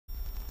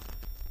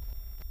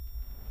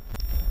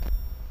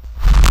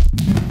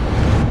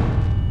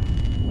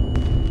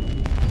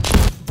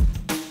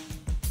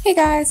Hey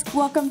guys,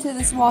 welcome to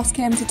this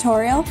WASPcam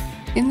tutorial.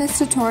 In this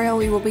tutorial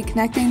we will be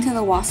connecting to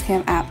the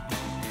WASPcam app.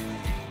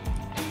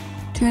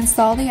 To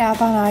install the app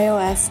on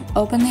iOS,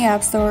 open the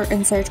App Store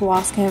and search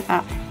WASPcam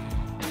app.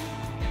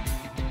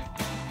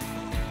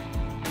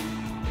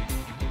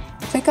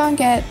 Click on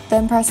Get,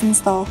 then press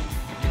Install.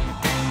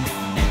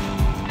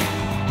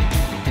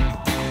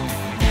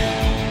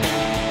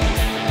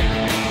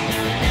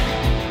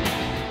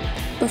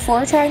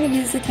 Before trying to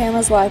use the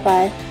camera's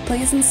Wi-Fi,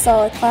 please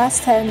install a Class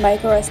 10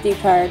 microSD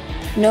card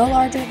no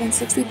larger than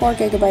 64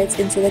 GB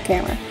into the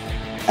camera.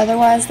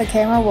 Otherwise, the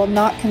camera will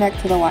not connect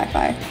to the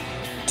Wi-Fi.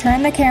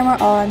 Turn the camera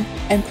on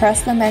and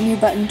press the menu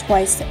button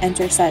twice to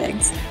enter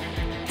settings.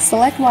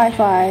 Select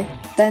Wi-Fi,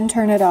 then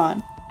turn it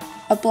on.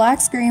 A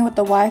black screen with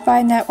the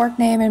Wi-Fi network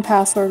name and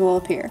password will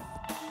appear.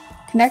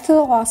 Connect to the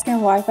WASPcam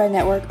Wi-Fi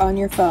network on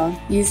your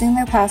phone using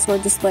the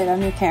password displayed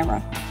on your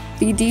camera.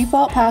 The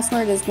default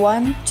password is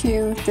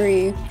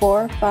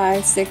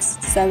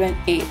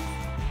 12345678.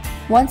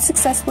 Once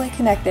successfully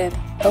connected,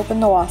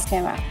 open the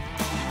WASPcam app.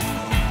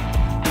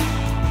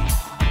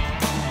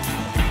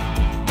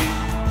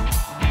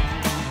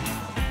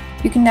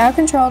 You can now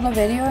control the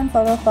video and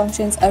photo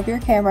functions of your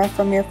camera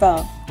from your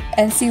phone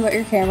and see what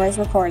your camera is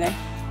recording.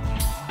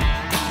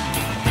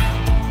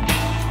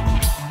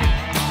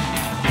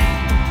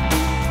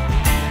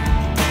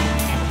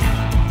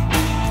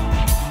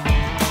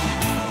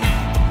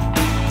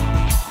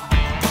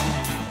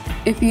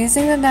 If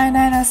using the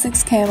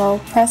 9906 camo,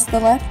 press the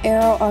left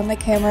arrow on the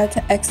camera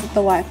to exit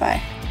the Wi-Fi.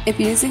 If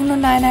using the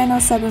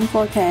 9907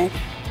 4K,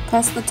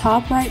 press the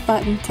top right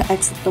button to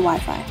exit the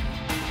Wi-Fi.